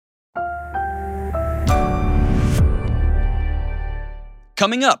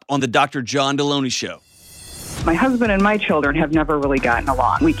Coming up on the Dr. John Deloney Show. My husband and my children have never really gotten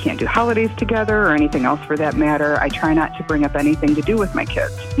along. We can't do holidays together or anything else for that matter. I try not to bring up anything to do with my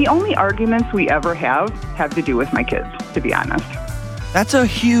kids. The only arguments we ever have to do with my kids, to be honest. That's a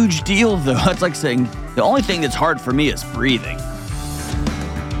huge deal, though. That's like saying the only thing that's hard for me is breathing.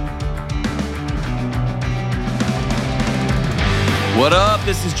 What up?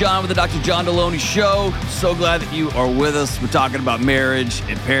 This is John with the Dr. John Deloney Show. So glad that you are with us. We're talking about marriage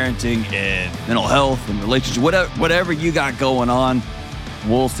and parenting and mental health and relationships. Whatever you got going on,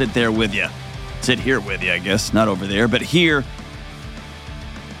 we'll sit there with you. Sit here with you, I guess. Not over there, but here.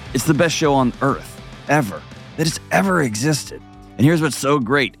 It's the best show on earth ever that has ever existed. And here's what's so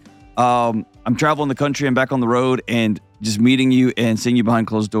great. I'm traveling the country. I'm back on the road and just meeting you and seeing you behind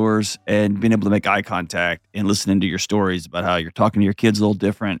closed doors and being able to make eye contact and listening to your stories about how you're talking to your kids a little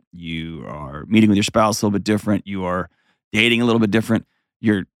different. You are meeting with your spouse a little bit different. You are dating a little bit different.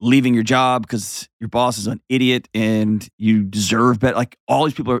 You're leaving your job because your boss is an idiot and you deserve better. Like all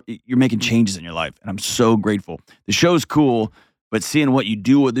these people you're making changes in your life. And I'm so grateful. The show's cool, but seeing what you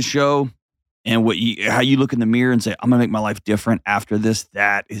do with the show and how you look in the mirror and say, I'm going to make my life different after this,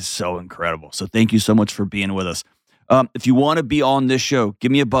 that is so incredible. So thank you so much for being with us. If you want to be on this show, give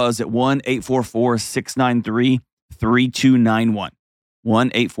me a buzz at 1-844-693-3291.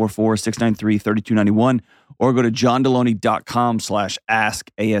 1-844-693-3291. Or go to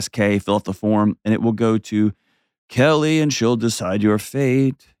johndeloney.com/ask, ASK, fill out the form, and it will go to Kelly, and she'll decide your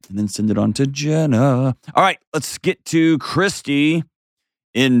fate, and then send it on to Jenna. All right, let's get to Christy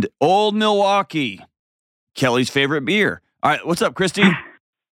in Old Milwaukee, Kelly's favorite beer. All right, what's up, Christy?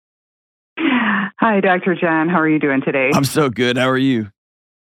 Hi, Dr. John. How are you doing today? I'm so good. How are you?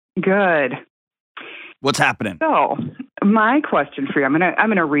 Good. What's happening? So, my question for you, I'm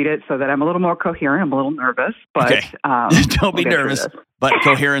gonna read it so that I'm a little more coherent. I'm a little nervous, but okay. Don't be nervous. But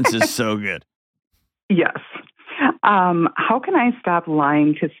coherence is so good. Yes. How can I stop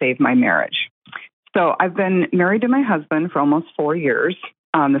lying to save my marriage? So, I've been married to my husband for almost 4 years.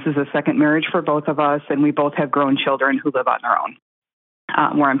 This is a second marriage for both of us, and we both have grown children who live on their own.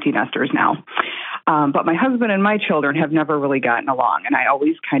 We're empty nesters now. But my husband and my children have never really gotten along, and I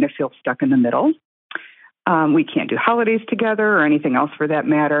always kind of feel stuck in the middle. We can't do holidays together or anything else for that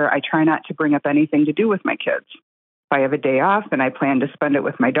matter. I try not to bring up anything to do with my kids. If I have a day off and I plan to spend it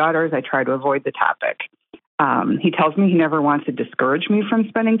with my daughters, I try to avoid the topic. He tells me he never wants to discourage me from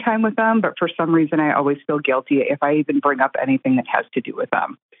spending time with them, but for some reason I always feel guilty if I even bring up anything that has to do with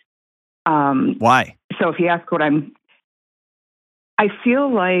them. Why? So if he asks I feel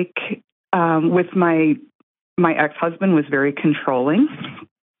like with my ex-husband was very controlling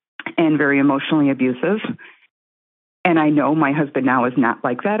and very emotionally abusive. And I know my husband now is not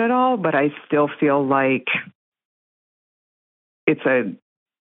like that at all, but I still feel like I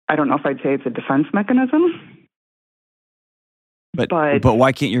don't know if I'd say it's a defense mechanism. But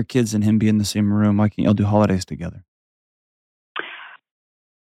why can't your kids and him be in the same room? Why can't y'all do holidays together?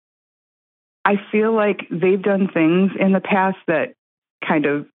 I feel like they've done things in the past that kind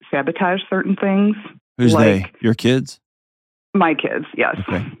of sabotage certain things. Who's they? Your kids? My kids, yes.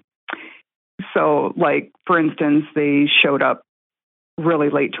 Okay. So, for instance, they showed up really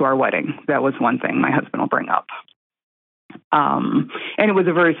late to our wedding. That was one thing my husband will bring up. And it was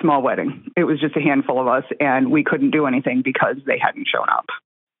a very small wedding. It was just a handful of us, and we couldn't do anything because they hadn't shown up.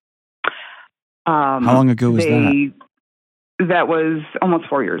 How long ago was that? That was almost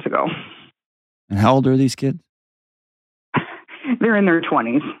 4 years ago. And how old are these kids? They're in their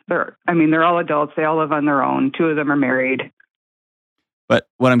 20s. They're all adults. They all live on their own. 2 of them are married. But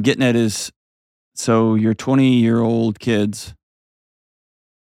what I'm getting at is, so your 20-year-old kids,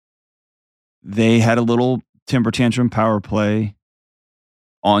 they had a little temper tantrum power play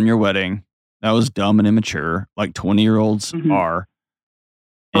on your wedding. That was dumb and immature, like 20-year-olds are.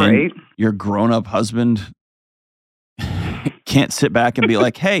 And right. Your grown-up husband can't sit back and be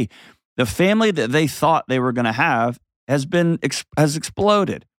like, hey, the family that they thought they were going to have has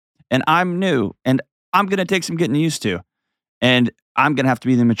exploded, and I'm new, and I'm going to take some getting used to, and I'm going to have to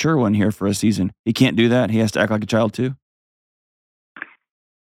be the mature one here for a season. He can't do that. He has to act like a child too.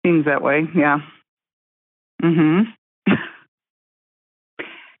 Seems that way, yeah.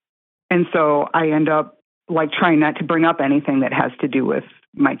 And so I end up trying not to bring up anything that has to do with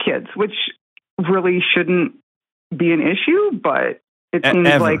my kids, which really shouldn't be an issue, but it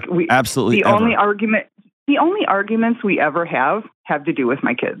seems like the only arguments we ever have to do with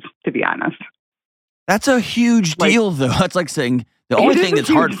my kids, to be honest. That's a huge deal, though. That's like saying the only thing that's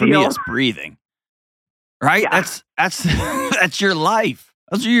hard for me is breathing. Right? Yeah. That's that's your life.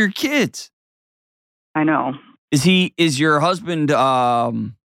 Those are your kids. I know. Is your husband, does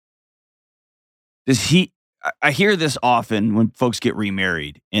he, I hear this often when folks get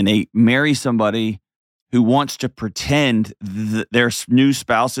remarried and they marry somebody who wants to pretend that their new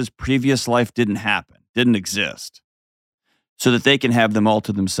spouse's previous life didn't happen, didn't exist, so that they can have them all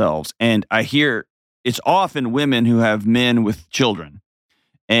to themselves. And I hear it's often women who have men with children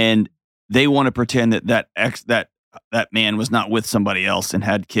and they want to pretend that man was not with somebody else and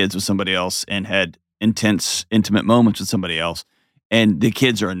had kids with somebody else and had intense, intimate moments with somebody else. And the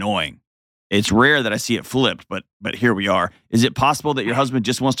kids are annoying. It's rare that I see it flipped, but here we are. Is it possible that your husband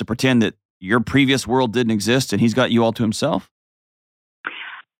just wants to pretend that your previous world didn't exist and he's got you all to himself?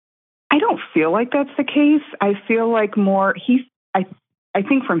 I don't feel like that's the case. I feel like more I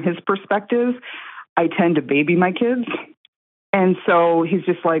think from his perspective, I tend to baby my kids. And so he's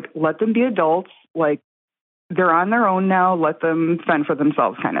just like, let them be adults. Like, they're on their own now. Let them fend for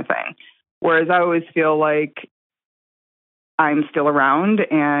themselves kind of thing. Whereas I always feel like I'm still around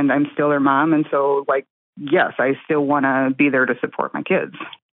and I'm still their mom. And so, like, yes, I still want to be there to support my kids.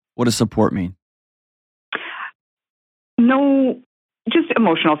 What does support mean? No, just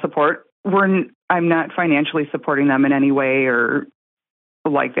emotional support. I'm not financially supporting them in any way or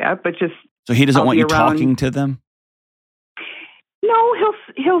like that, but just. So he doesn't want you around. Talking to them? No,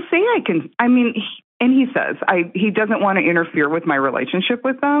 he'll say I can. I mean, and he says he doesn't want to interfere with my relationship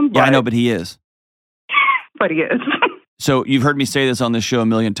with them. Yeah, I know, but he is. But he is. So you've heard me say this on this show a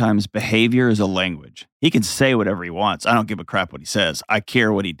million times. Behavior is a language. He can say whatever he wants. I don't give a crap what he says. I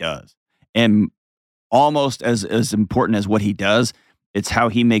care what he does. And almost as important as what he does, it's how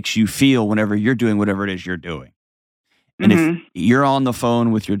he makes you feel whenever you're doing whatever it is you're doing. And if you're on the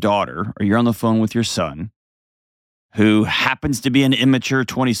phone with your daughter or you're on the phone with your son, who happens to be an immature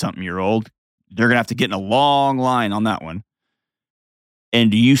 20-something-year-old, they're going to have to get in a long line on that one.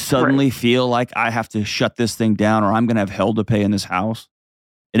 And do you suddenly feel like I have to shut this thing down or I'm going to have hell to pay in this house?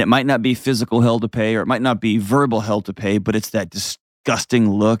 And it might not be physical hell to pay or it might not be verbal hell to pay, but it's that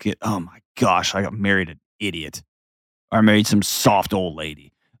disgusting look at, oh my gosh, I got married an idiot. Or I married some soft old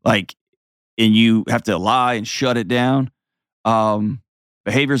lady. Like, and you have to lie and shut it down.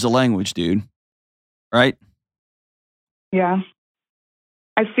 Behavior's a language, dude. Right? Yeah.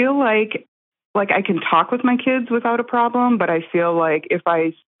 I feel like I can talk with my kids without a problem, but I feel like if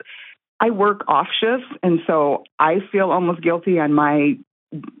I work off shifts, and so I feel almost guilty on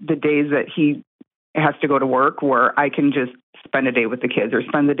the days that he has to go to work where I can just spend a day with the kids or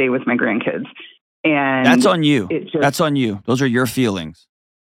spend the day with my grandkids. And that's on you. That's on you. Those are your feelings.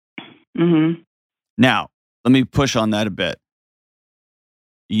 Mm-hmm. Now, let me push on that a bit.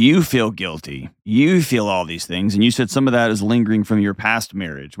 You feel guilty. You feel all these things. And you said some of that is lingering from your past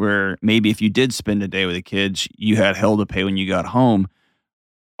marriage, where maybe if you did spend a day with the kids, you had hell to pay when you got home.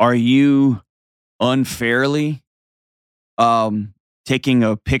 Are you unfairly taking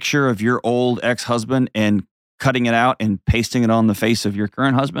a picture of your old ex-husband and cutting it out and pasting it on the face of your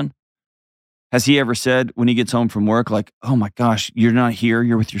current husband? Has he ever said when he gets home from work, like, oh my gosh, you're not here,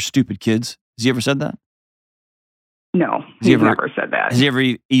 you're with your stupid kids? Has he ever said that? No, he's never said that. Has he ever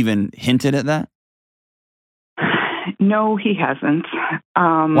even hinted at that? No, he hasn't.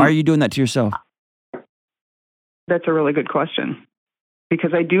 Why are you doing that to yourself? That's a really good question.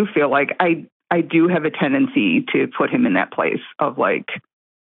 Because I do feel like I do have a tendency to put him in that place of like,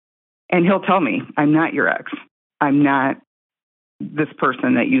 and he'll tell me, I'm not your ex. I'm not this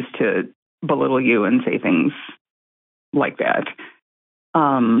person that used to belittle you and say things like that.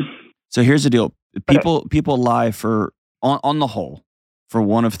 So here's the deal. People lie on the whole for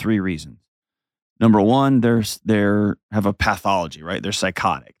one of three reasons. Number one, they have a pathology, right? They're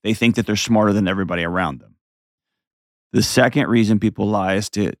psychotic. They think that they're smarter than everybody around them. The second reason people lie is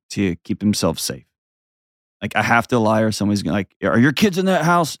to keep themselves safe. Like, I have to lie or somebody's going to, like, are your kids in that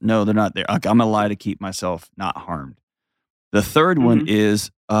house? No, they're not there. Like, I'm going to lie to keep myself not harmed. The third one is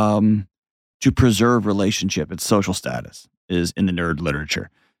to preserve relationship. It's social status is in the nerd literature.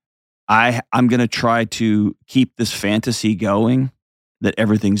 I'm going to try to keep this fantasy going that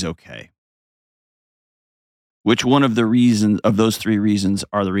everything's okay. Which one of those three reasons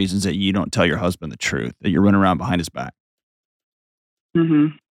are the reasons that you don't tell your husband the truth, that you're running around behind his back? Mm-hmm.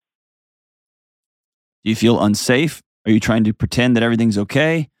 Do you feel unsafe? Are you trying to pretend that everything's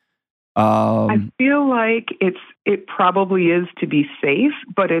okay? I feel like it probably is to be safe,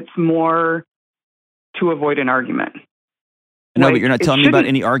 but it's more to avoid an argument. No, but you're not telling me about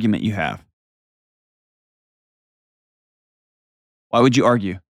any argument you have. Why would you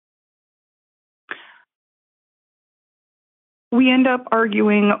argue? We end up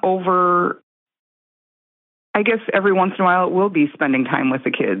arguing over, I guess every once in a while it will be spending time with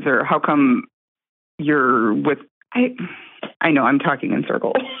the kids, or how come you're with, I know I'm talking in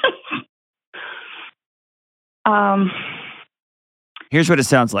circles. Here's what it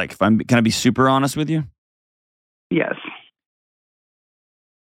sounds like. Can I be super honest with you? Yes.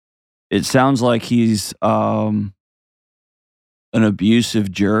 It sounds like he's an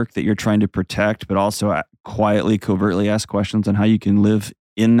abusive jerk that you're trying to protect, but also quietly, covertly ask questions on how you can live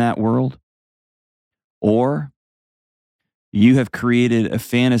in that world. Or you have created a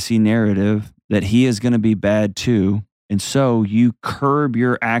fantasy narrative that he is going to be bad too. And so you curb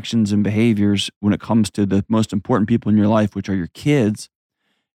your actions and behaviors when it comes to the most important people in your life, which are your kids.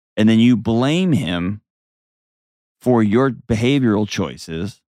 And then you blame him for your behavioral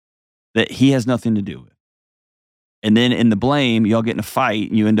choices that he has nothing to do with. And then in the blame, y'all get in a fight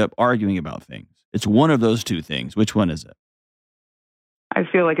and you end up arguing about things. It's one of those two things. Which one is it? I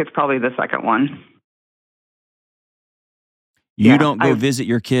feel like it's probably the second one. You don't go visit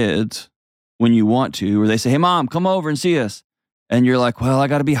your kids when you want to, or they say, hey, Mom, come over and see us. And you're like, well, I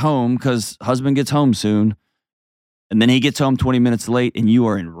got to be home because husband gets home soon. And then he gets home 20 minutes late and you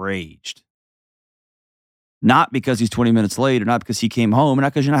are enraged. Not because he's 20 minutes late or not because he came home, and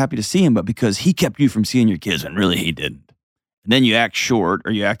not because you're not happy to see him, but because he kept you from seeing your kids and really he didn't. And then you act short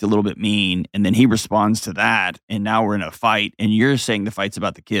or you act a little bit mean, and then he responds to that, and now we're in a fight, and you're saying the fight's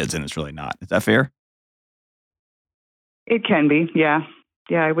about the kids, and it's really not. Is that fair? It can be, yeah.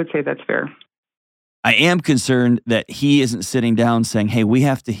 Yeah, I would say that's fair. I am concerned that he isn't sitting down saying, hey, we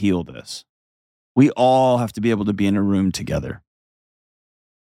have to heal this. We all have to be able to be in a room together.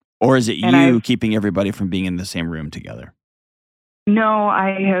 Or is it you keeping everybody from being in the same room together? No,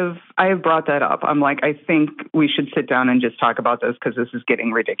 I have brought that up. I'm like, I think we should sit down and just talk about this because this is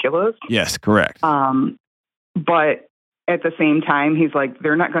getting ridiculous. Yes, correct. But at the same time, he's like,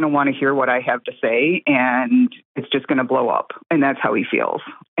 they're not going to want to hear what I have to say, and it's just going to blow up. And that's how he feels.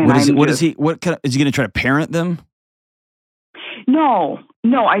 And is he going to try to parent them? No,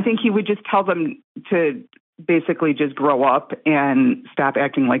 I think he would just tell them to basically just grow up and stop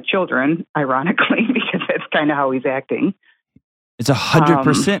acting like children, ironically, because that's kind of how he's acting. It's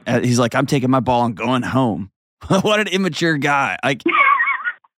 100%. He's like, I'm taking my ball and going home. What an immature guy. Like,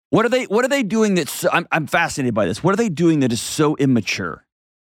 what are they doing that's, I'm fascinated by this. What are they doing that is so immature?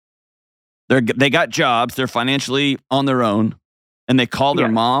 They got jobs, they're financially on their own, and they call their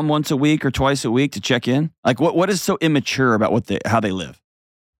mom once a week or twice a week to check in. Like, what is so immature about how they live?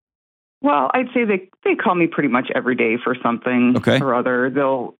 Well, I'd say they call me pretty much every day for something or other.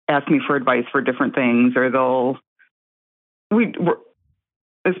 They'll ask me for advice for different things, or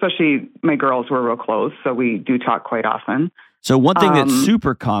especially my girls, we're real close, so we do talk quite often. So one thing that's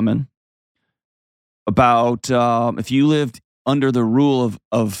super common about if you lived under the rule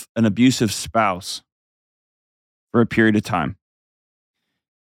of an abusive spouse for a period of time,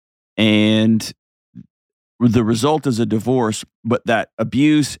 and the result is a divorce, but that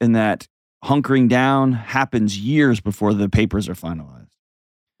abuse and that hunkering down happens years before the papers are finalized.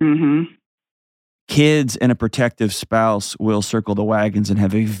 Mm-hmm. Kids and a protective spouse will circle the wagons and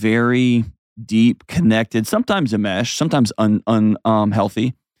have a very deep, connected, sometimes enmeshed, sometimes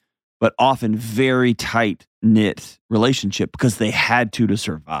unhealthy, but often very tight-knit relationship because they had to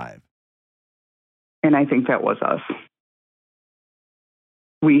survive. And I think that was us.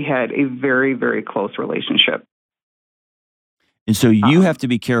 We had a very, very close relationship. And so you have to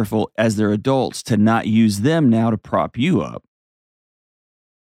be careful as they're adults to not use them now to prop you up.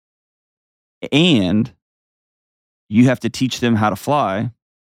 And you have to teach them how to fly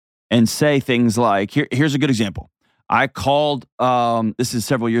and say things like, here's a good example. I called, this is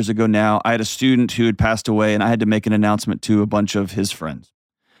several years ago now, I had a student who had passed away and I had to make an announcement to a bunch of his friends.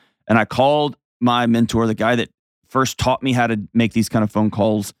 And I called my mentor, the guy that first taught me how to make these kind of phone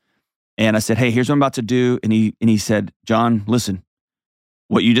calls. And I said, hey, here's what I'm about to do. And he said, John, listen,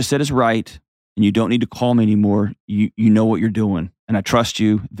 what you just said is right. And you don't need to call me anymore. You know what you're doing. And I trust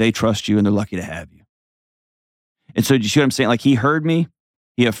you. They trust you. And they're lucky to have you. And so, do you see what I'm saying? Like, he heard me.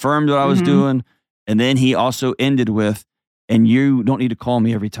 He affirmed what I was doing. And then he also ended with, and you don't need to call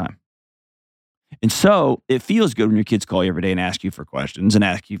me every time. And so it feels good when your kids call you every day and ask you for questions and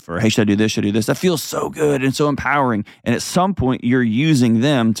ask you for, hey, should I do this? Should I do this? That feels so good and so empowering. And at some point, you're using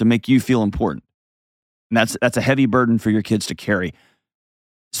them to make you feel important. And that's a heavy burden for your kids to carry.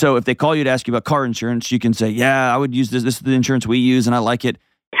 So if they call you to ask you about car insurance, you can say, yeah, I would use this. This is the insurance we use, and I like it.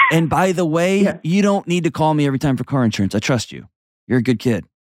 And by the way, you don't need to call me every time for car insurance. I trust you. You're a good kid.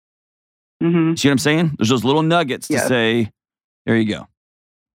 Mm-hmm. See what I'm saying? There's those little nuggets to say, there you go.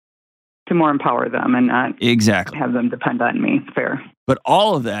 To more empower them and not have them depend on me. Fair. But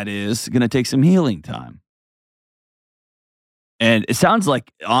all of that is going to take some healing time. And it sounds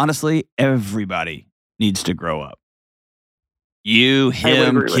like, honestly, everybody needs to grow up. You,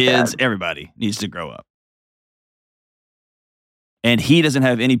 him, kids, everybody needs to grow up. And he doesn't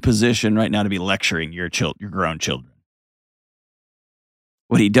have any position right now to be lecturing your grown children.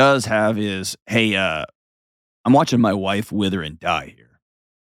 What he does have is, hey, I'm watching my wife wither and die here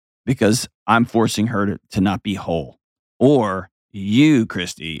because I'm forcing her to not be whole. Or you,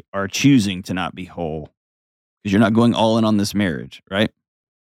 Christy, are choosing to not be whole because you're not going all in on this marriage, right?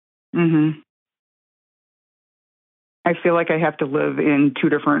 Mm-hmm. I feel like I have to live in two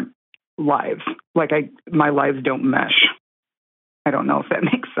different lives. Like my lives don't mesh. I don't know if that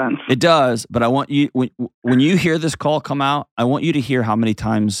makes sense. It does, but I want you, when you hear this call come out, I want you to hear how many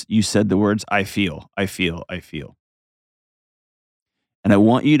times you said the words, I feel, I feel, I feel. And I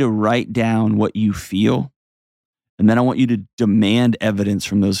want you to write down what you feel. And then I want you to demand evidence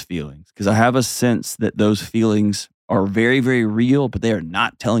from those feelings. Because I have a sense that those feelings are very, very real, but they are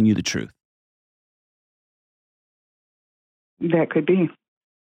not telling you the truth. That could be.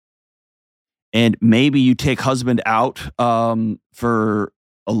 And maybe you take husband out for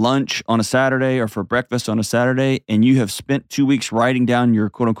a lunch on a Saturday or for breakfast on a Saturday, and you have spent 2 weeks writing down your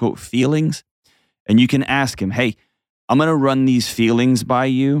quote unquote feelings. And you can ask him, hey, I'm going to run these feelings by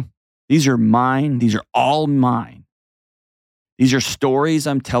you. These are mine. These are all mine. These are stories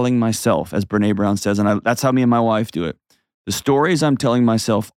I'm telling myself, as Brené Brown says, and that's how me and my wife do it. The stories I'm telling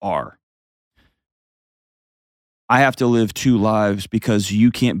myself are, I have to live two lives because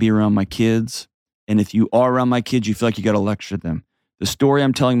you can't be around my kids. And if you are around my kids, you feel like you got to lecture them. The story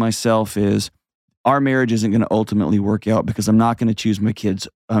I'm telling myself is our marriage isn't going to ultimately work out because I'm not going to choose my kids,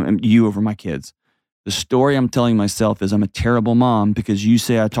 you over my kids. The story I'm telling myself is I'm a terrible mom because you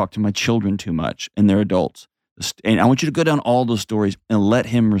say I talk to my children too much and they're adults. And I want you to go down all those stories and let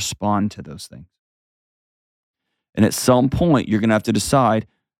him respond to those things. And at some point, you're going to have to decide,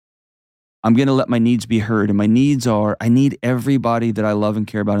 I'm going to let my needs be heard. And my needs are, I need everybody that I love and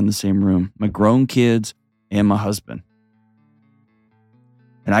care about in the same room. My grown kids and my husband.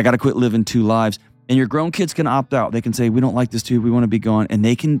 And I got to quit living two lives. And your grown kids can opt out. They can say, we don't like this too. We want to be gone. And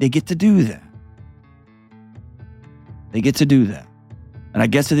they get to do that. They get to do that. And I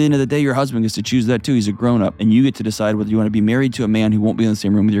guess at the end of the day, your husband gets to choose that too. He's a grown up. And you get to decide whether you want to be married to a man who won't be in the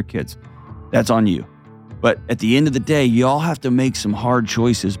same room with your kids. That's on you. But at the end of the day, you all have to make some hard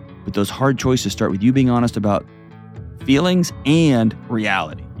choices. But those hard choices start with you being honest about feelings and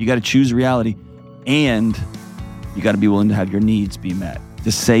reality. You got to choose reality, and you got to be willing to have your needs be met.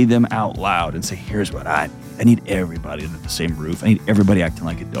 To say them out loud and say, here's what I need everybody under the same roof. I need everybody acting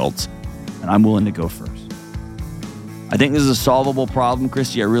like adults, and I'm willing to go first. I think this is a solvable problem,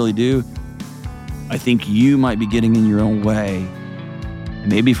 Christy. I really do. I think you might be getting in your own way. And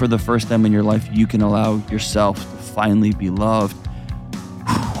maybe for the first time in your life, you can allow yourself to finally be loved.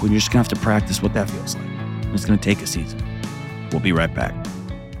 You're just going to have to practice what that feels like. It's going to take a season. We'll be right back.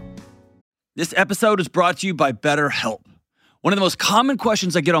 This episode is brought to you by BetterHelp. One of the most common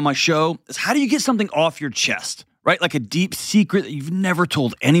questions I get on my show is, how do you get something off your chest, right? Like a deep secret that you've never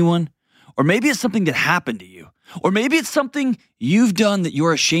told anyone. Or maybe it's something that happened to you. Or maybe it's something you've done that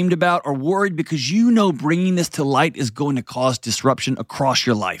you're ashamed about or worried because you know bringing this to light is going to cause disruption across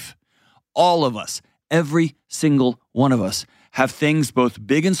your life. All of us, every single one of us, have things both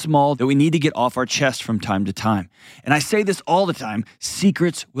big and small that we need to get off our chest from time to time. And I say this all the time,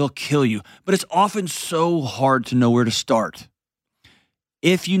 secrets will kill you, but it's often so hard to know where to start.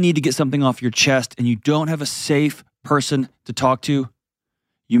 If you need to get something off your chest and you don't have a safe person to talk to,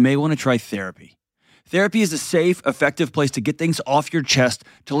 you may want to try therapy. Therapy is a safe, effective place to get things off your chest,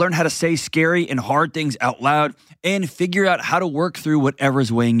 to learn how to say scary and hard things out loud, and figure out how to work through whatever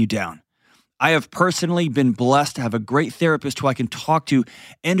is weighing you down. I have personally been blessed to have a great therapist who I can talk to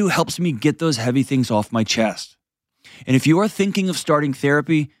and who helps me get those heavy things off my chest. And if you are thinking of starting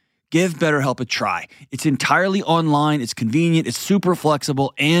therapy, give BetterHelp a try. It's entirely online, it's convenient, it's super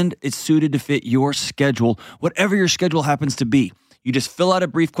flexible, and it's suited to fit your schedule, whatever your schedule happens to be. You just fill out a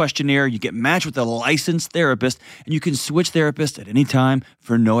brief questionnaire, you get matched with a licensed therapist, and you can switch therapists at any time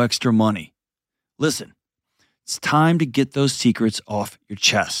for no extra money. Listen, it's time to get those secrets off your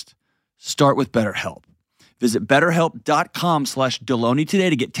chest. Start with BetterHelp. Visit BetterHelp.com/Delony today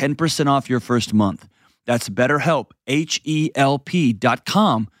to get 10% off your first month. That's BetterHelp,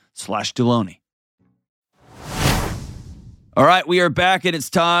 HELP.com/Delony. All right, we are back, and it's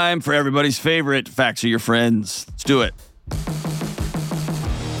time for everybody's favorite Facts Are Your Friends. Let's do it.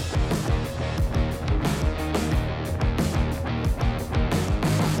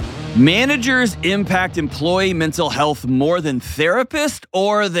 Managers impact employee mental health more than therapists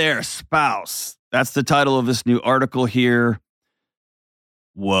or their spouse. That's the title of this new article here.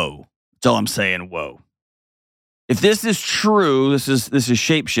 Whoa. That's all I'm saying, whoa. If this is true, this is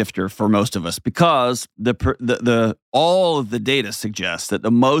shapeshifter for most of us, because all of the data suggests that the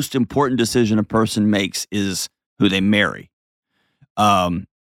most important decision a person makes is who they marry.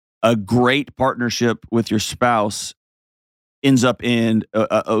 A great partnership with your spouse ends up in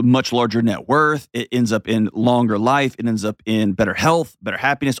a much larger net worth. It ends up in longer life. It ends up in better health, better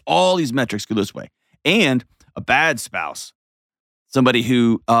happiness. All these metrics go this way. And a bad spouse, somebody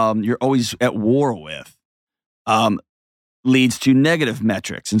who you're always at war with, leads to negative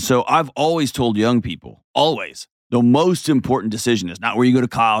metrics. And so I've always told young people, always, the most important decision is not where you go to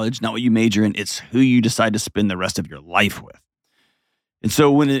college, not what you major in. It's who you decide to spend the rest of your life with. And so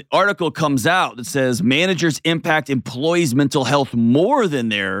when an article comes out that says managers impact employees' mental health more than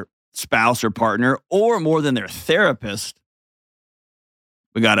their spouse or partner or more than their therapist,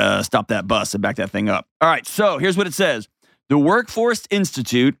 we got to stop that bus and back that thing up. All right, so here's what it says. The Workforce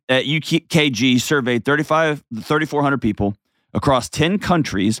Institute at UKG surveyed 3,400 people across 10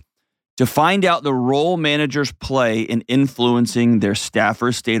 countries to find out the role managers play in influencing their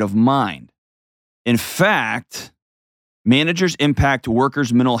staffers' state of mind. In fact, managers impact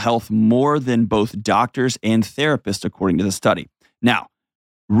workers' mental health more than both doctors and therapists, according to the study. Now,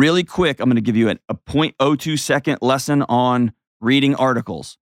 really quick, I'm going to give you a 0.02 second lesson on reading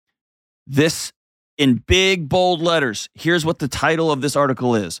articles. This, in big, bold letters, here's what the title of this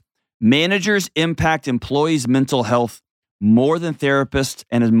article is. Managers impact employees' mental health more than therapists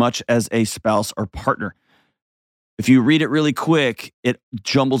and as much as a spouse or partner. If you read it really quick, it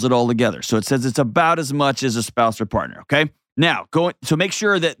jumbles it all together. So it says it's about as much as a spouse or partner, okay? Now, so make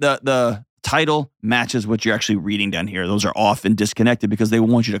sure that the title matches what you're actually reading down here. Those are often disconnected because they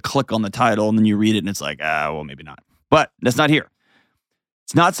want you to click on the title and then you read it and it's like, well, maybe not. But that's not here.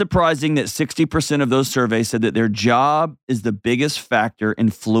 It's not surprising that 60% of those surveys said that their job is the biggest factor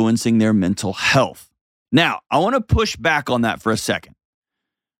influencing their mental health. Now, I want to push back on that for a second.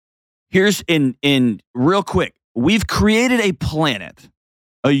 Here's in real quick. We've created a planet,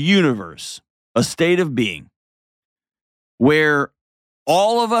 a universe, a state of being where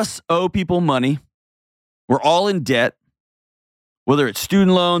all of us owe people money. We're all in debt, whether it's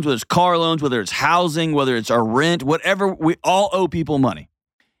student loans, whether it's car loans, whether it's housing, whether it's our rent, whatever, we all owe people money.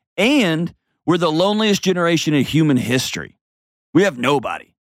 And we're the loneliest generation in human history. We have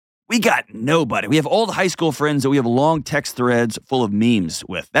nobody. We got nobody. We have old high school friends that we have long text threads full of memes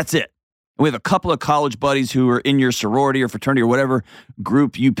with. That's it. We have a couple of college buddies who are in your sorority or fraternity or whatever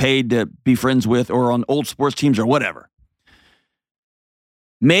group you paid to be friends with or on old sports teams or whatever.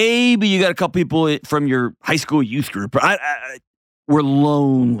 Maybe you got a couple people from your high school youth group. We're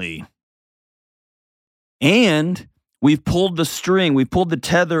lonely. And we've pulled the string. We've pulled the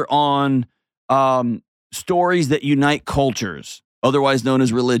tether on stories that unite cultures, otherwise known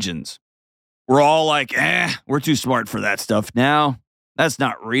as religions. We're all like, we're too smart for that stuff now. That's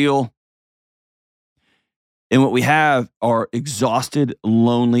not real. And what we have are exhausted,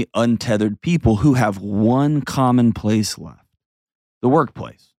 lonely, untethered people who have one common place left, the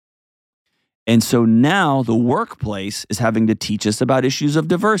workplace. And so now the workplace is having to teach us about issues of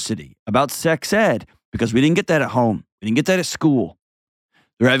diversity, about sex ed, because we didn't get that at home. We didn't get that at school.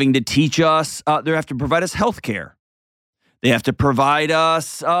 They're having to teach us, they have to provide us health care. They have to provide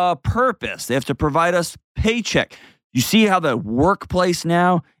us purpose. They have to provide us paycheck. You see how the workplace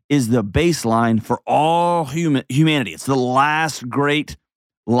now is the baseline for all humanity. It's the last great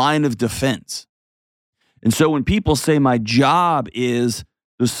line of defense. And so when people say my job is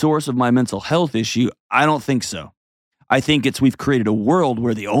the source of my mental health issue, I don't think so. I think we've created a world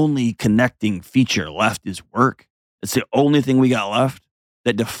where the only connecting feature left is work. It's the only thing we got left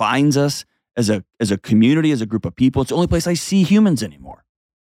that defines us as a community, as a group of people. It's the only place I see humans anymore.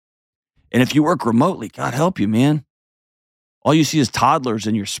 And if you work remotely, God help you, man. All you see is toddlers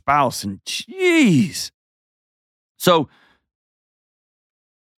and your spouse, and jeez. So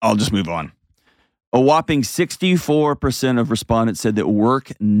I'll just move on. A whopping 64% of respondents said that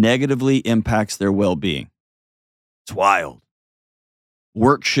work negatively impacts their well-being. It's wild.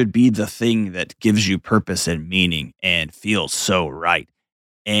 Work should be the thing that gives you purpose and meaning and feels so right.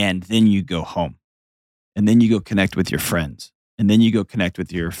 And then you go home. And then you go connect with your friends. And then you go connect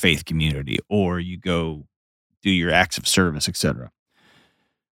with your faith community, or you go do your acts of service, etc.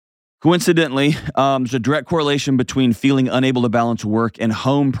 Coincidentally, there's a direct correlation between feeling unable to balance work and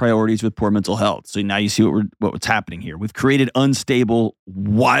home priorities with poor mental health. So now you see what's happening here. We've created unstable,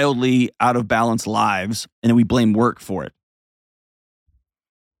 wildly out of balance lives, and then we blame work for it.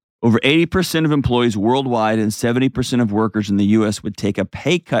 Over 80% of employees worldwide and 70% of workers in the U.S. would take a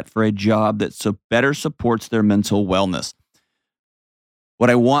pay cut for a job that better supports their mental wellness. What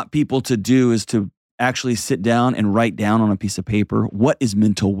I want people to do is to actually sit down and write down on a piece of paper, what is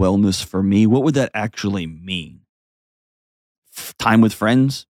mental wellness for me? What would that actually mean? Time with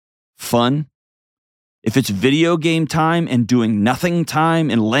friends? Fun? If it's video game time and doing nothing time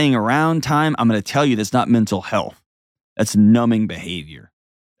and laying around time, I'm going to tell you that's not mental health. That's numbing behavior.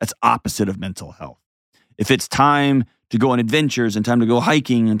 That's opposite of mental health. If it's time to go on adventures and time to go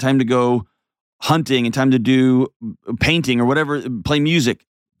hiking and time to go hunting and time to do painting or whatever, play music,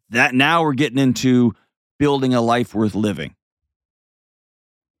 that now we're getting into building a life worth living.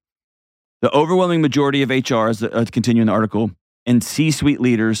 The overwhelming majority of HRs, continue in the article, and C-suite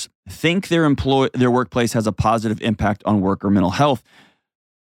leaders think their workplace has a positive impact on worker mental health,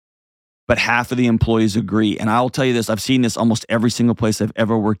 but half of the employees agree. And I'll tell you this, I've seen this almost every single place I've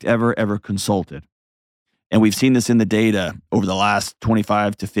ever worked, ever consulted. And we've seen this in the data over the last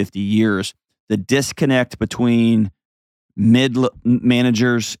 25 to 50 years. The disconnect between mid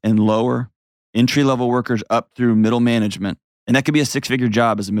managers and lower, entry-level workers up through middle management, and that could be a six-figure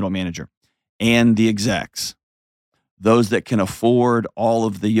job as a middle manager, and the execs, those that can afford all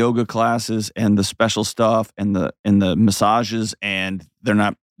of the yoga classes and the special stuff and the massages, and they're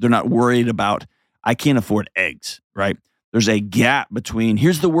not worried about, I can't afford eggs, right? There's a gap between,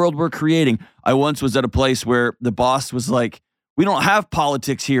 here's the world we're creating. I once was at a place where the boss was like, we don't have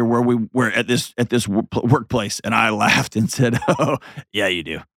politics here where we're at this workplace. And I laughed and said, oh, yeah, you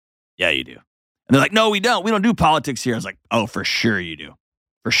do. Yeah, you do. And they're like, no, we don't. We don't do politics here. I was like, oh, for sure you do.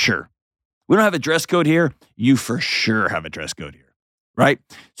 For sure. We don't have a dress code here. You for sure have a dress code here, right?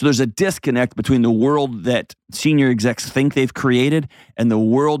 So there's a disconnect between the world that senior execs think they've created and the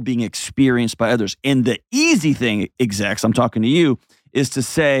world being experienced by others. And the easy thing, execs, I'm talking to you, is to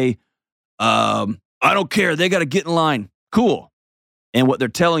say, I don't care. They got to get in line. Cool. And what they're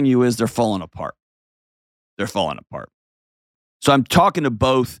telling you is they're falling apart. They're falling apart. So I'm talking to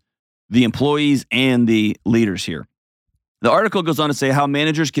both the employees and the leaders here. The article goes on to say how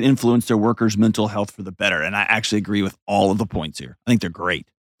managers can influence their workers' mental health for the better. And I actually agree with all of the points here. I think they're great.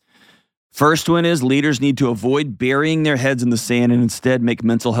 First one is leaders need to avoid burying their heads in the sand and instead make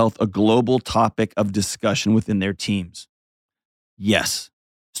mental health a global topic of discussion within their teams. Yes.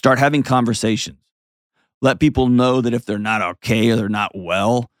 Start having conversations. Let people know that if they're not okay or they're not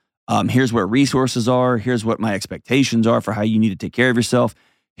well, here's where resources are. Here's what my expectations are for how you need to take care of yourself.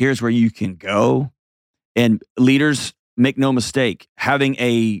 Here's where you can go. And leaders, make no mistake,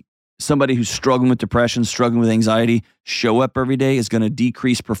 having somebody who's struggling with depression, struggling with anxiety, show up every day is going to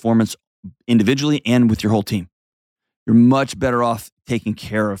decrease performance individually and with your whole team. You're much better off taking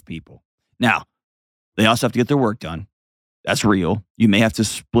care of people. Now, they also have to get their work done. That's real. You may have to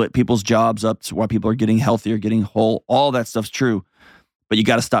split people's jobs up so while people are getting healthier, getting whole. All that stuff's true. But you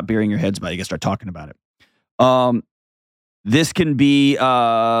got to stop burying your heads about it. You got to start talking about it. This can be,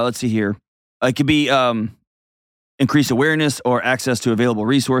 let's see here. It could be increased awareness or access to available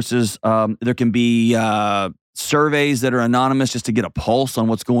resources. There can be surveys that are anonymous just to get a pulse on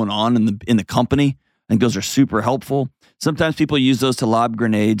what's going on in the company. I think those are super helpful. Sometimes people use those to lob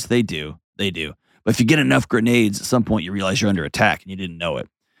grenades. They do. But if you get enough grenades, at some point you realize you're under attack and you didn't know it.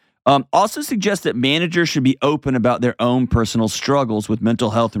 Also suggest that managers should be open about their own personal struggles with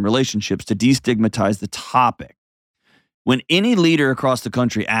mental health and relationships to destigmatize the topic. When any leader across the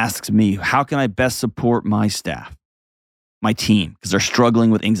country asks me, how can I best support my staff, my team, because they're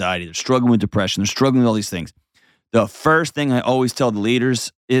struggling with anxiety, they're struggling with depression, they're struggling with all these things, the first thing I always tell the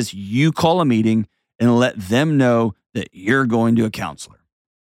leaders is you call a meeting and let them know that you're going to a counselor,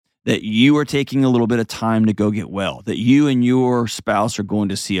 that you are taking a little bit of time to go get well, that you and your spouse are going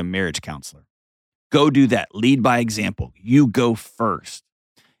to see a marriage counselor. Go do that. Lead by example. You go first.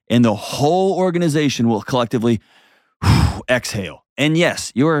 And the whole organization will collectively exhale. And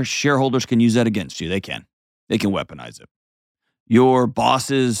yes, your shareholders can use that against you. They can weaponize it. Your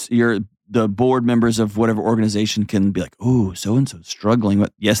bosses, the board members of whatever organization can be like, ooh, so-and-so struggling.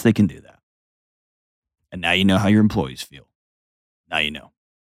 Yes, they can do that. And now you know how your employees feel. Now you know.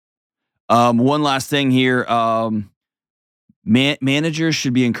 One last thing here. Managers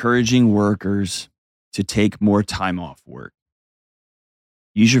should be encouraging workers to take more time off work.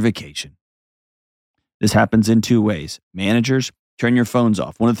 Use your vacation. This happens in two ways. Managers, turn your phones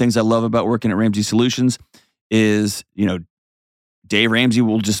off. One of the things I love about working at Ramsey Solutions is, Dave Ramsey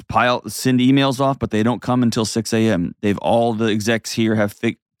will just send emails off, but they don't come until 6 a.m. All the execs here have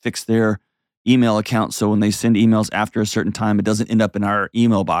fixed their email account, so when they send emails after a certain time, it doesn't end up in our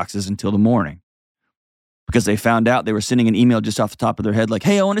email boxes until the morning. Because they found out they were sending an email just off the top of their head, like,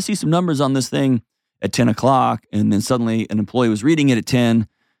 hey, I want to see some numbers on this thing at 10 o'clock. And then suddenly an employee was reading it at 10,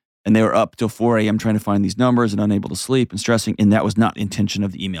 and they were up till 4 a.m. trying to find these numbers and unable to sleep and stressing. And that was not the intention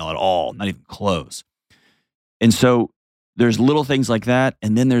of the email at all, not even close. And so there's little things like that.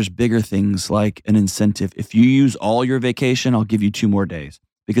 And then there's bigger things like an incentive. If you use all your vacation, I'll give you 2 more days.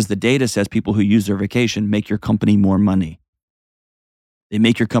 Because the data says people who use their vacation make your company more money. They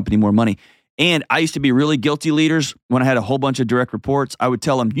make your company more money. And I used to be really guilty leaders when I had a whole bunch of direct reports. I would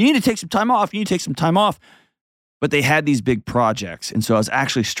tell them, you need to take some time off. You need to take some time off. But they had these big projects. And so I was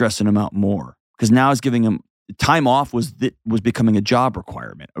actually stressing them out more because now I was giving them time off was becoming a job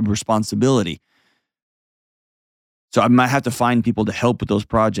requirement, a responsibility. So I might have to find people to help with those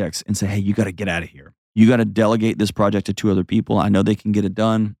projects and say, hey, you got to get out of here. You got to delegate this project to 2 other people. I know they can get it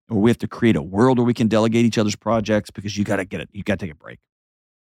done. Or we have to create a world where we can delegate each other's projects because you got to get it. You got to take a break.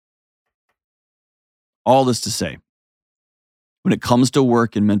 All this to say, when it comes to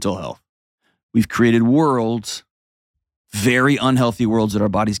work and mental health, we've created worlds, very unhealthy worlds that our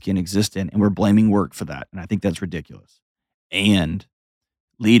bodies can't exist in, and we're blaming work for that. And I think that's ridiculous. And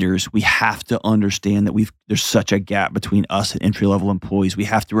leaders, we have to understand that there's such a gap between us and entry-level employees. We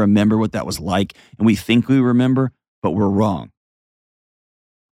have to remember what that was like, and we think we remember, but we're wrong.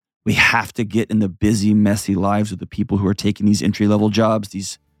 We have to get in the busy, messy lives of the people who are taking these entry-level jobs,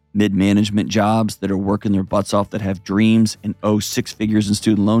 these mid-management jobs that are working their butts off, that have dreams and owe 6 figures in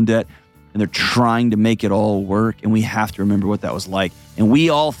student loan debt, and they're trying to make it all work, and we have to remember what that was like. And we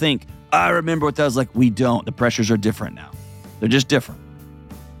all think, I remember what that was like. We don't. The pressures are different now. They're just different.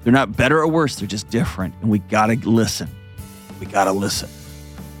 They're not better or worse. They're just different, and we got to listen. We got to listen.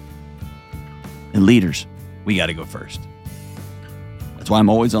 And leaders, we got to go first. That's why I'm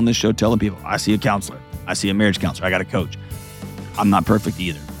always on this show telling people, I see a counselor. I see a marriage counselor. I got a coach. I'm not perfect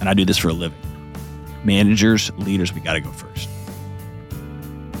either, and I do this for a living. Managers, leaders, we got to go first.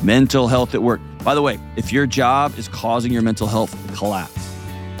 Mental health at work. By the way, if your job is causing your mental health to collapse,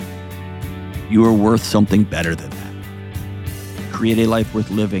 you are worth something better than that. Create a life worth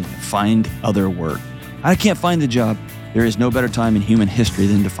living. Find other work. I can't find the job. There is no better time in human history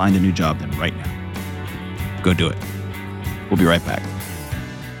than to find a new job than right now. Go do it. We'll be right back.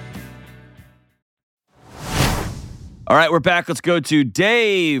 All right, we're back. Let's go to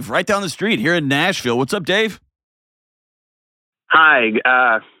Dave right down the street here in Nashville. What's up, Dave?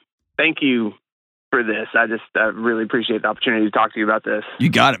 Hi. Thank you for this. I just really appreciate the opportunity to talk to you about this. You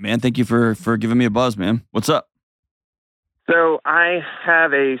got it, man. Thank you for giving me a buzz, man. What's up? So I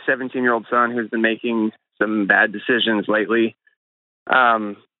have a 17-year-old son who's been making some bad decisions lately.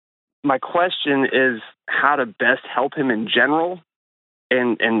 My question is how to best help him in general.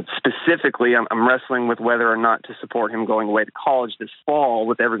 And specifically, I'm wrestling with whether or not to support him going away to college this fall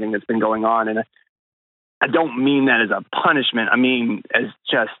with everything that's been going on. And I don't mean that as a punishment. I mean as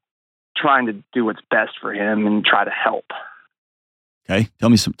just trying to do what's best for him and try to help. Okay, tell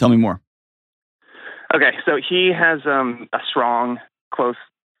me more. Okay, so he has a strong, close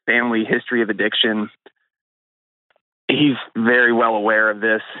family history of addiction. He's very well aware of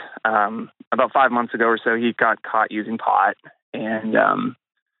this. About 5 months ago or so, he got caught using pot. And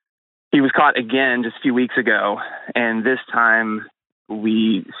he was caught again just a few weeks ago. And this time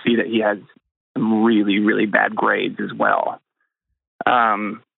we see that he has some really, really bad grades as well.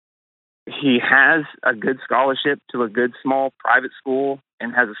 He has a good scholarship to a good small private school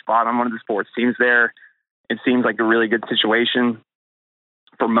and has a spot on one of the sports teams there. It seems like a really good situation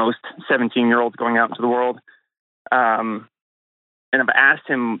for most 17-year-olds going out into the world. And I've asked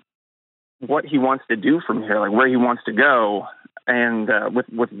him what he wants to do from here, like where he wants to go, and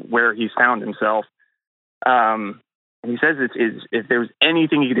with where he's found himself. He says if there's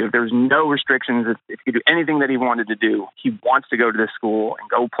anything he could do, if there's no restrictions, if he could do anything that he wanted to do, he wants to go to this school and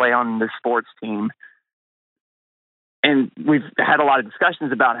go play on this sports team. And we've had a lot of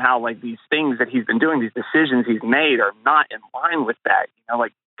discussions about how like these things that he's been doing, these decisions he's made are not in line with that. You know,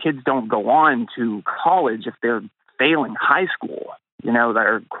 like kids don't go on to college if they're failing high school, you know,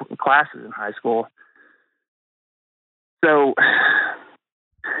 their classes in high school. So,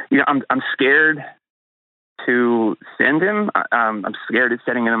 you know, I'm scared to send him. I'm scared of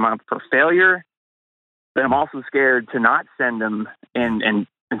setting him up for failure, but I'm also scared to not send him and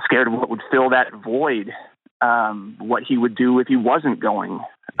scared of what would fill that void, what he would do if he wasn't going.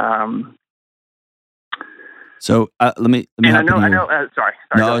 So let me. And I know. Sorry.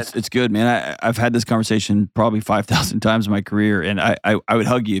 No, it's good, man. I've had this conversation probably 5,000 times in my career, and I would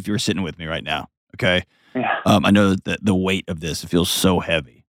hug you if you were sitting with me right now. Okay. Yeah. I know that the weight of this, it feels so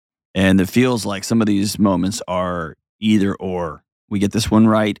heavy, and it feels like some of these moments are either or. We get this one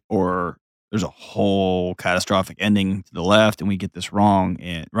right, or there's a whole catastrophic ending to the left, and we get this wrong,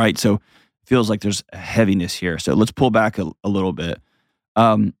 and right. So it feels like there's a heaviness here. So let's pull back a little bit.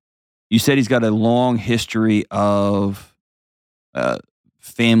 You said he's got a long history of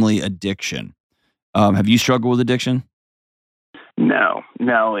family addiction. Have you struggled with addiction? No.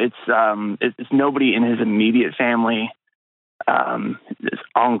 It's nobody in his immediate family. His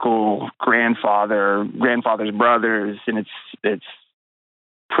uncle, grandfather's brothers, and it's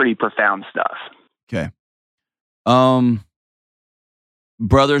pretty profound stuff. Okay.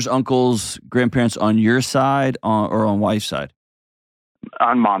 Brothers, uncles, grandparents on your side or on wife's side?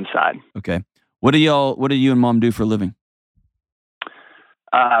 On mom's side. Okay. What do you and mom do for a living?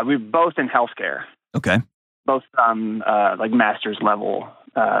 We're both in healthcare. Okay. Both like master's level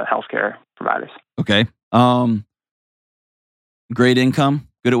healthcare providers. Okay. Great income?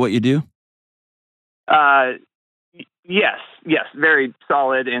 Good at what you do? Yes, very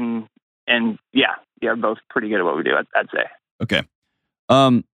solid and yeah, both pretty good at what we do, I'd say. Okay.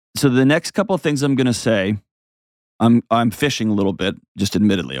 So the next couple of things I'm going to say, I'm fishing a little bit, just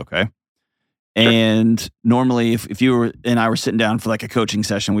admittedly, okay? Sure. And normally if you and I were sitting down for like a coaching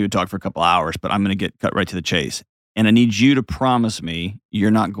session, we would talk for a couple hours, but I'm going to get cut right to the chase. And I need you to promise me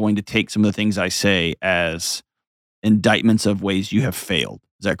you're not going to take some of the things I say as indictments of ways you have failed.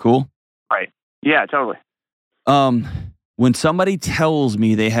 Is that cool? Right. Yeah, totally. When somebody tells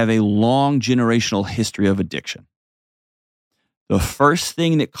me they have a long generational history of addiction, the first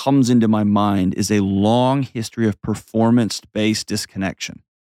thing that comes into my mind is a long history of performance-based disconnection.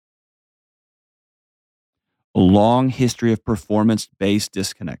 A long history of performance-based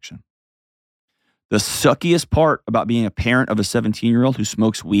disconnection. The suckiest part about being a parent of a 17-year-old who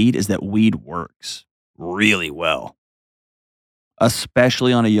smokes weed is that weed works really well,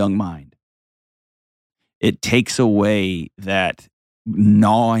 especially on a young mind. It takes away that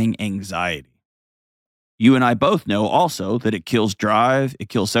gnawing anxiety. You and I both know also that it kills drive, it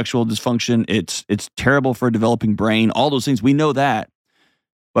kills sexual dysfunction, it's terrible for a developing brain, all those things. We know that.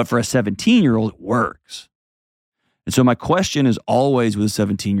 But for a 17-year-old, it works. And so my question is always with a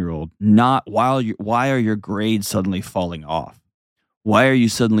 17-year-old, not why are your grades suddenly falling off? Why are you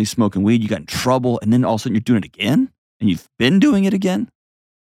suddenly smoking weed? You got in trouble, and then all of a sudden you're doing it again? And you've been doing it again?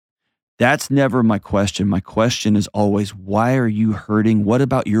 That's never my question. My question is always, why are you hurting? What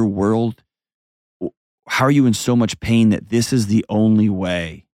about your world? How are you in so much pain that this is the only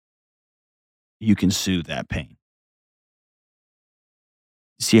way you can soothe that pain?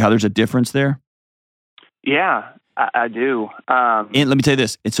 See how there's a difference there? Yeah, I do. And let me tell you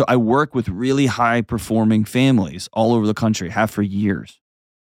this. And so I work with really high performing families all over the country, have for years.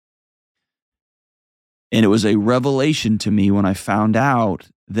 And it was a revelation to me when I found out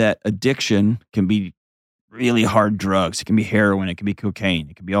that addiction can be really hard drugs. It can be heroin. It can be cocaine.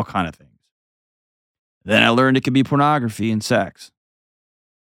 It can be all kinds of things. Then I learned it could be pornography and sex.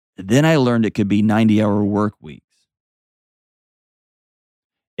 Then I learned it could be 90-hour work weeks.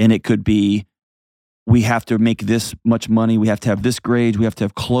 And it could be, we have to make this much money. We have to have this grades. We have to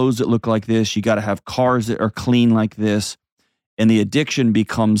have clothes that look like this. You got to have cars that are clean like this. And the addiction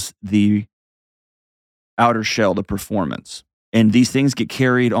becomes the outer shell, the performance. And these things get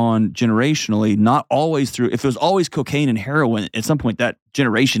carried on generationally, not always through, if it was always cocaine and heroin, at some point that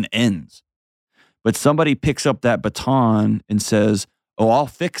generation ends. But somebody picks up that baton and says, oh, I'll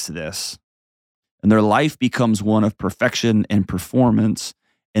fix this. And their life becomes one of perfection and performance.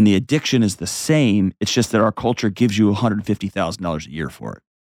 And the addiction is the same. It's just that our culture gives you $150,000 a year for it.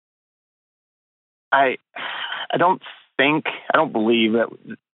 I don't believe that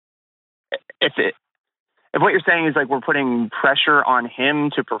if what you're saying is like we're putting pressure on him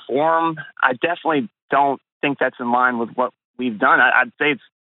to perform, I definitely don't think that's in line with what we've done. I'd say it's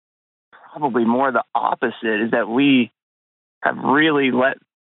probably more the opposite, is that we have really let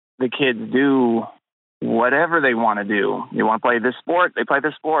the kids do whatever they want to do. You want to play this sport, they play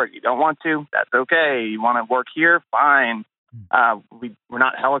this sport. You don't want to, that's okay. You want to work here, fine. We're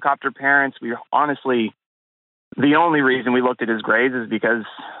not helicopter parents. We honestly, the only reason we looked at his grades is because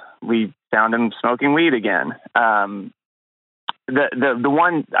we found him smoking weed again. The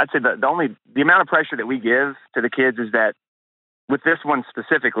one, I'd say the amount of pressure that we give to the kids is that with this one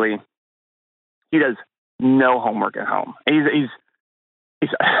specifically, he does no homework at home. He's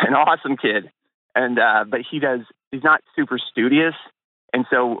an awesome kid, and but he's not super studious. And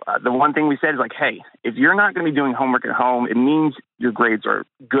so the one thing we said is like, hey, if you're not going to be doing homework at home, it means your grades are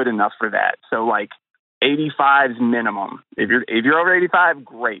good enough for that. So like 85's minimum. If you're over 85,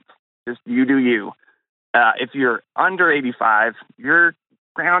 great. Just you do you. If you're under 85, you're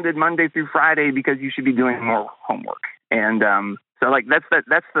grounded Monday through Friday because you should be doing more homework. And so like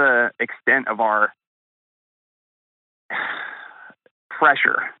that's the extent of our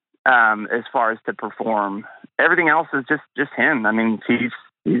pressure as far as to perform. Everything else is just him. I mean, he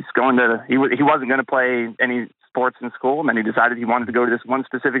wasn't going to play any sports in school, and then he decided he wanted to go to this one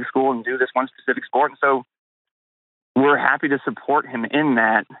specific school and do this one specific sport. And so we're happy to support him in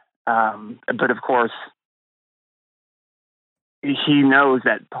that. But of course, he knows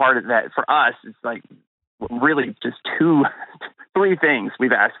that part of that for us, it's like really just three things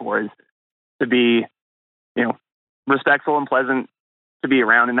we've asked for is to be, respectful and pleasant to be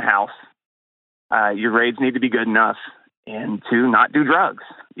around in the house. Your grades need to be good enough, and to not do drugs.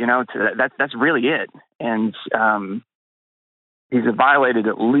 That's really it. And he's violated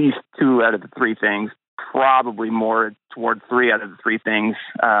at least 2 out of the 3 things, probably more toward 3 out of the 3 things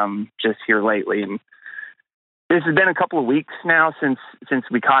just here lately. And this has been a couple of weeks now since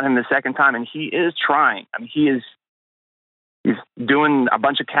we caught him the second time, and he is trying. I mean, he's doing a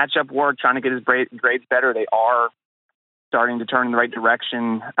bunch of catch-up work, trying to get his grades better. They are starting to turn in the right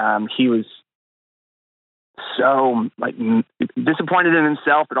direction. He was so disappointed in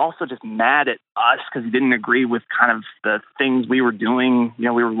himself, but also just mad at us because he didn't agree with kind of the things we were doing. We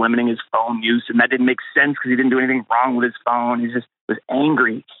were limiting his phone use, and that didn't make sense because he didn't do anything wrong with his phone. He just was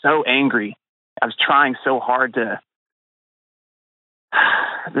angry, so angry. I was trying so hard to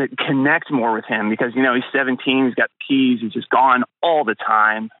connect more with him because, he's 17, he's got keys, he's just gone all the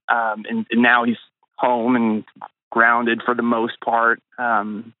time. And now he's home and grounded for the most part.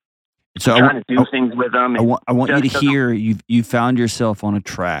 So trying to do things with them. I want you to hear you found yourself on a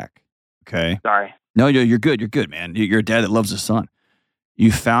track. Okay. Sorry. No, you're good. You're good, man. You're a dad that loves his son.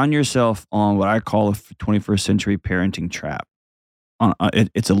 You found yourself on what I call a 21st century parenting trap.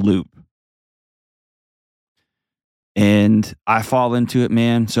 It's a loop. And I fall into it,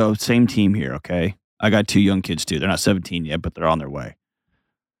 man. So same team here, okay? I got 2 young kids too. They're not 17 yet, but they're on their way.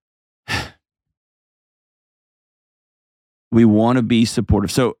 We want to be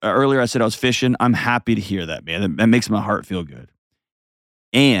supportive. So earlier I said I was fishing. I'm happy to hear that, man. That makes my heart feel good.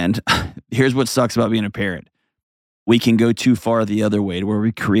 And here's what sucks about being a parent. We can go too far the other way to where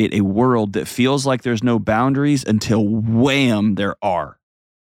we create a world that feels like there's no boundaries until wham, there are.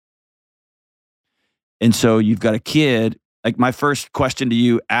 And so you've got a kid. Like my first question to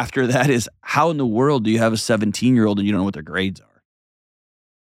you after that is, how in the world do you have a 17-year-old and you don't know what their grades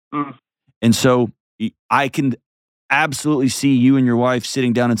are? And so I can absolutely see you and your wife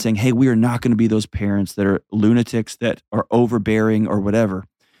sitting down and saying, hey, we are not going to be those parents that are lunatics, that are overbearing or whatever.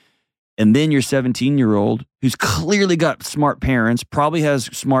 And then your 17-year-old, who's clearly got smart parents, probably has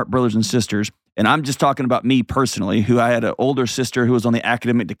smart brothers and sisters. And I'm just talking about me personally, who I had an older sister who was on the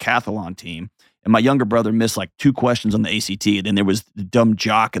academic decathlon team. And my younger brother missed like 2 questions on the ACT. And then there was the dumb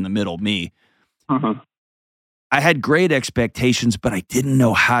jock in the middle, me. I had great expectations, but I didn't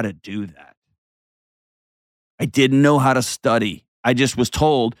know how to do that. I didn't know how to study. I just was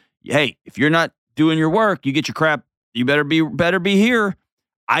told, hey, if you're not doing your work, you get your crap, you better be here.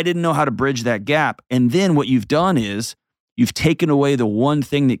 I didn't know how to bridge that gap. And then what you've done is you've taken away the one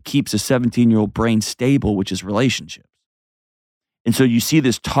thing that keeps a 17-year-old brain stable, which is relationships. And so you see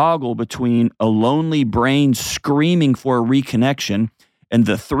this toggle between a lonely brain screaming for a reconnection and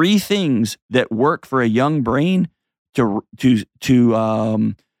the 3 things that work for a young brain to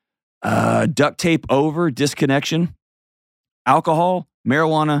duct tape over disconnection: alcohol,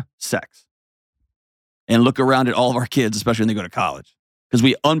 marijuana, sex. And look around at all of our kids, especially when they go to college, because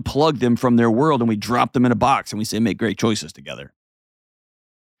we unplug them from their world and we drop them in a box and we say, make great choices together.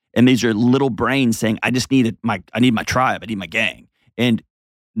 And these are little brains saying, I need my tribe, I need my gang. And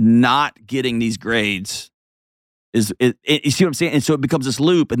not getting these grades you see what I'm saying? And so it becomes this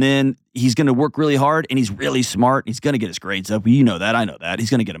loop, and then he's going to work really hard, and he's really smart, and he's going to get his grades up. You know that. I know that. He's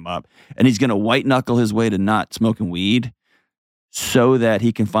going to get them up, and he's going to white knuckle his way to not smoking weed so that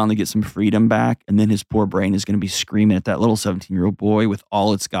he can finally get some freedom back. And then his poor brain is going to be screaming at that little 17-year-old boy with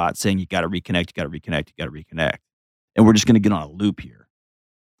all it's got, saying, you got to reconnect, you got to reconnect, you got to reconnect. And we're just going to get on a loop here.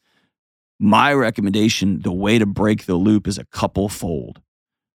 My recommendation, the way to break the loop is a couple-fold.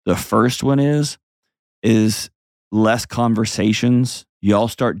 The first one is less conversations. Y'all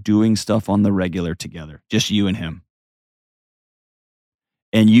start doing stuff on the regular together, just you and him.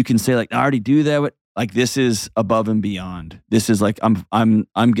 And you can say, like, I already do that. But like, this is above and beyond. This is like,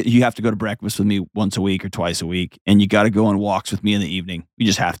 you have to go to breakfast with me once a week or twice a week. And you got to go on walks with me in the evening. You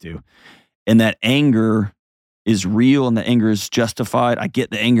just have to. And that anger is real and the anger is justified. I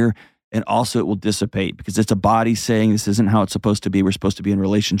get the anger. And also it will dissipate because it's a body saying this isn't how it's supposed to be. We're supposed to be in a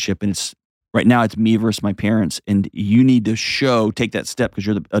relationship. And right now it's me versus my parents. And you need to take that step because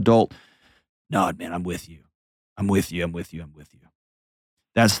you're the adult. No, man, I'm with you. I'm with you. I'm with you. I'm with you.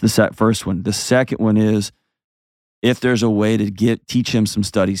 That's the first one. The second one is if there's a way to teach him some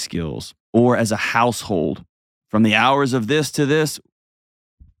study skills, or as a household, from the hours of this to this,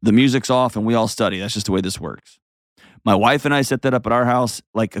 the music's off and we all study. That's just the way this works. My wife and I set that up at our house.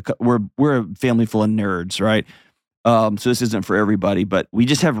 Like we're a family full of nerds, right? So this isn't for everybody, but we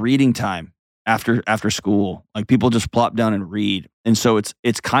just have reading time after school. Like people just plop down and read. And so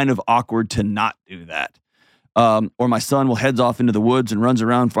it's kind of awkward to not do that. Or my son will heads off into the woods and runs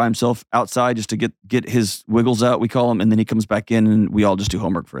around by himself outside just to get his wiggles out, we call them, and then he comes back in and we all just do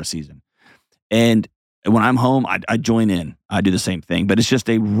homework for a season. And when I'm home, I join in. I do the same thing, but it's just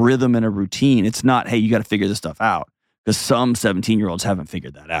a rhythm and a routine. It's not, hey, you got to figure this stuff out, because some 17-year-olds haven't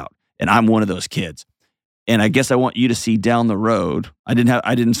figured that out, and I'm one of those kids. And I guess I want you to see down the road. I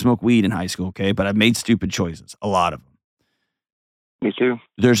didn't smoke weed in high school, okay, but I made stupid choices, a lot of them. Me too.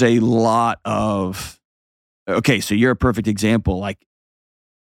 There's a lot of. Okay, so you're a perfect example. Like,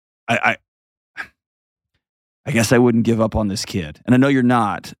 I guess I wouldn't give up on this kid, and I know you're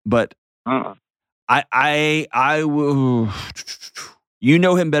not, but I will. You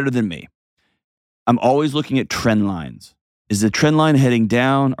know him better than me. I'm always looking at trend lines. Is the trend line heading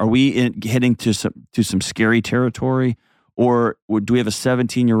down? Are we heading to some scary territory, or do we have a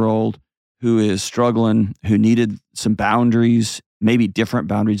 17-year-old who is struggling, who needed some boundaries, maybe different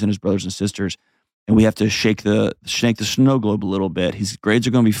boundaries than his brothers and sisters? And we have to shake the snow globe a little bit. His grades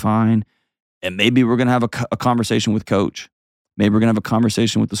are going to be fine. And maybe we're going to have a conversation with coach. Maybe we're going to have a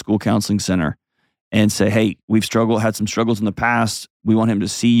conversation with the school counseling center and say, hey, we've had some struggles in the past. We want him to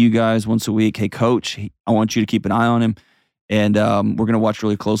see you guys once a week. Hey, coach, I want you to keep an eye on him. And we're going to watch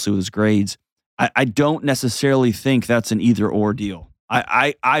really closely with his grades. I don't necessarily think that's an either or deal.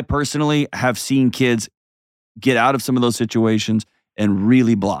 I personally have seen kids get out of some of those situations and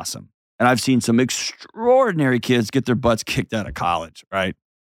really blossom. And I've seen some extraordinary kids get their butts kicked out of college, right?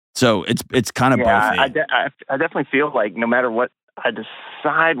 So it's kind of both. I definitely feel like no matter what I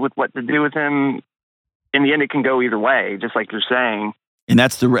decide with what to do with him, in the end it can go either way, just like you're saying. And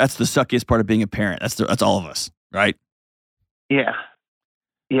that's the suckiest part of being a parent. That's all of us, right? Yeah.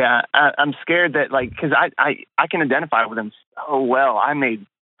 Yeah, I'm scared that, like, because I can identify with him so well. I made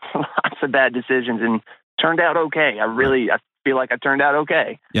lots of bad decisions and turned out okay. I feel like I turned out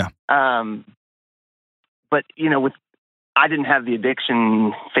okay. Yeah. But I didn't have the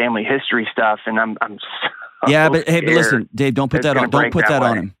addiction family history stuff, and I'm yeah, but hey, but listen, Dave, don't put that on. Don't put that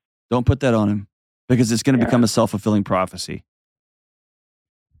on him. Don't put that on him, because it's going to become a self-fulfilling prophecy.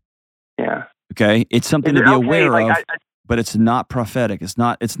 Yeah. Okay, it's something to be aware of, but it's not prophetic. It's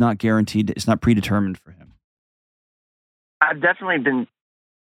not guaranteed. It's not predetermined for him. I've definitely been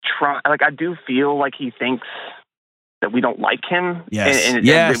trying. Like, I do feel like he thinks that we don't like him. Yes. And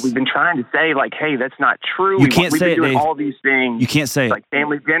we've been trying to say, like, hey, that's not true. You can't say it, We've been doing Dave. all these things. You can't say it. Like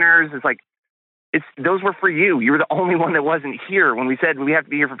family dinners. It's like, those were for you. You were the only one that wasn't here when we said we have to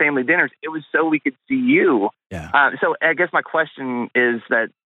be here for family dinners. It was so we could see you. Yeah. So I guess my question is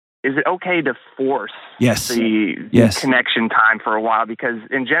it okay to force the connection time for a while? Because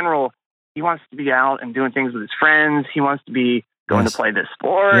in general, he wants to be out and doing things with his friends. He wants to be going to play this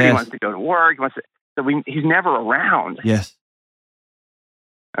sport. He wants to go to work. He's never around. Yes.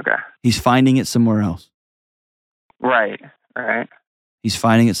 Okay. He's finding it somewhere else. Right. He's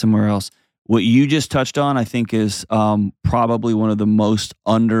finding it somewhere else. What you just touched on, I think, is probably one of the most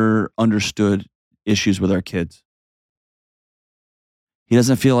understood issues with our kids. He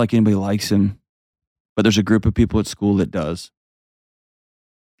doesn't feel like anybody likes him, but there's a group of people at school that does.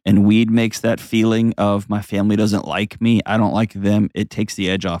 And weed makes that feeling of my family doesn't like me, I don't like them. It takes the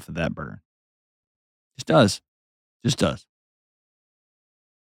edge off of that burn. Just does.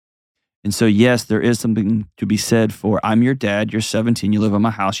 And so, yes, there is something to be said for, I'm your dad, you're 17, you live in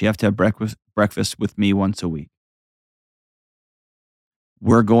my house, you have to have breakfast with me once a week.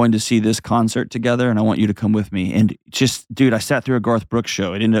 We're going to see this concert together, and I want you to come with me. And just, dude, I sat through a Garth Brooks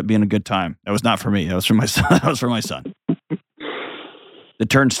show. It ended up being a good time. That was not for me. That was for my son. The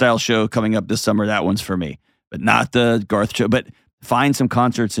Turnstile show coming up this summer, that one's for me. But not the Garth show. But find some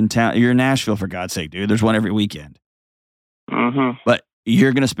concerts in town. You're in Nashville, for God's sake, dude. There's one every weekend. Mm-hmm. But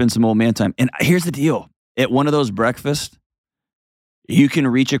you're going to spend some old man time. And here's the deal. At one of those breakfasts, you can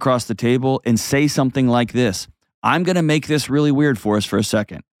reach across the table and say something like this. I'm going to make this really weird for us for a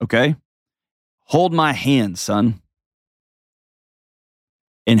second, okay? Hold my hand, son.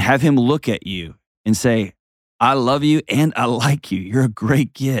 And have him look at you and say, I love you and I like you. You're a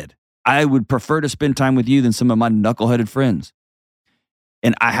great kid. I would prefer to spend time with you than some of my knuckleheaded friends.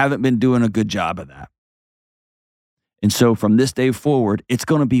 And I haven't been doing a good job of that. And so from this day forward, it's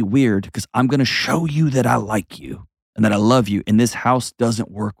going to be weird because I'm going to show you that I like you and that I love you. And this house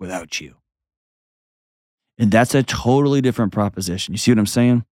doesn't work without you. And that's a totally different proposition. You see what I'm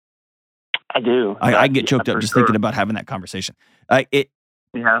saying? I do. I get choked up just thinking about having that conversation.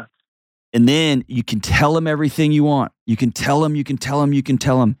 Yeah. And then you can tell him everything you want. You can tell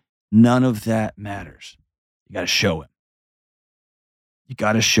him. None of that matters. You got to show him. You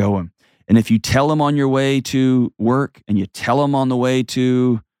got to show him. And if you tell him on your way to work, and you tell him on the way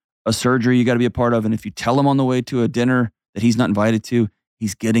to a surgery you got to be a part of, and if you tell him on the way to a dinner that he's not invited to,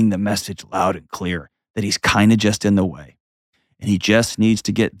 he's getting the message loud and clear that he's kind of just in the way. And he just needs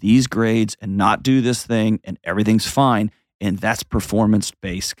to get these grades and not do this thing, and everything's fine. And that's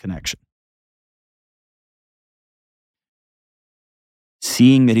performance-based connection.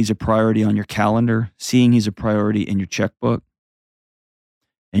 Seeing that he's a priority on your calendar, seeing he's a priority in your checkbook,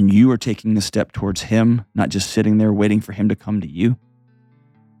 and you are taking the step towards him, not just sitting there waiting for him to come to you.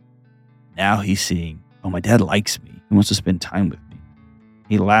 Now he's seeing, oh, my dad likes me. He wants to spend time with me.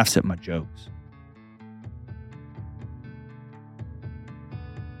 He laughs at my jokes.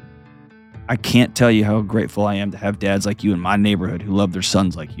 I can't tell you how grateful I am to have dads like you in my neighborhood who love their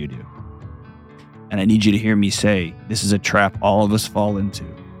sons like you do. And I need you to hear me say, this is a trap all of us fall into,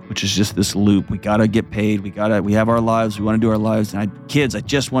 which is just this loop. We got to get paid. We have our lives. We want to do our lives. And kids, I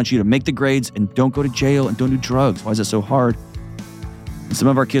just want you to make the grades and don't go to jail and don't do drugs. Why is it so hard? And some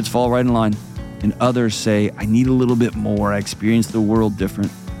of our kids fall right in line, and others say, I need a little bit more. I experience the world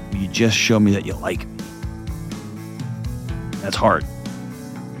different. Will you just show me that you like me? That's hard.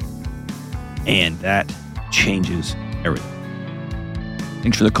 And that changes everything.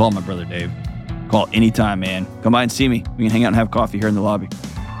 Thanks for the call, my brother Dave. Call anytime, man. Come by and see me. We can hang out and have coffee here in the lobby.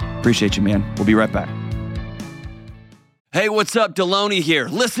 Appreciate you, man. We'll be right back. Hey, what's up? Deloney here.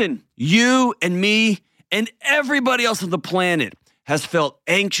 Listen, you and me and everybody else on the planet has felt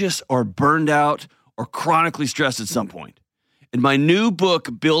anxious or burned out or chronically stressed at some point. In my new book,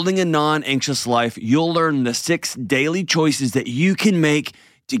 Building a Non-Anxious Life, you'll learn the 6 daily choices that you can make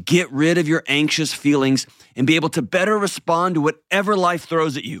to get rid of your anxious feelings and be able to better respond to whatever life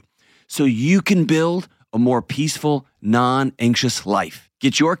throws at you so you can build a more peaceful, non-anxious life.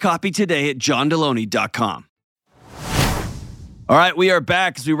 Get your copy today at johndeloney.com. All right, we are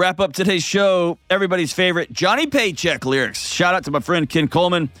back as we wrap up today's show. Everybody's favorite Johnny Paycheck lyrics. Shout out to my friend Ken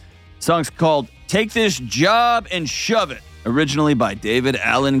Coleman. The song's called Take This Job and Shove It, originally by David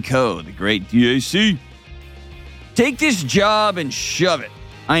Allan Coe, the great DAC. Take this job and shove it.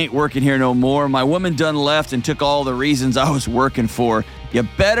 I ain't working here no more. My woman done left and took all the reasons I was working for. You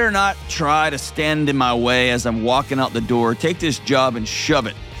better not try to stand in my way as I'm walking out the door. Take this job and shove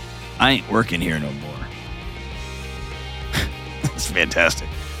it. I ain't working here no more. That's fantastic.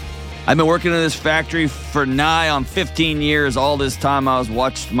 I've been working in this factory for nigh on 15 years. All this time I was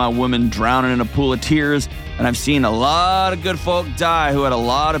watching my woman drowning in a pool of tears, and I've seen a lot of good folk die who had a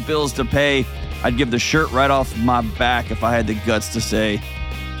lot of bills to pay. I'd give the shirt right off my back if I had the guts to say,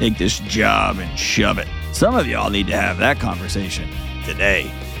 take this job and shove it. Some of y'all need to have that conversation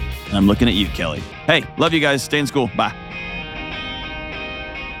today. And I'm looking at you, Kelly. Hey, love you guys. Stay in school. Bye.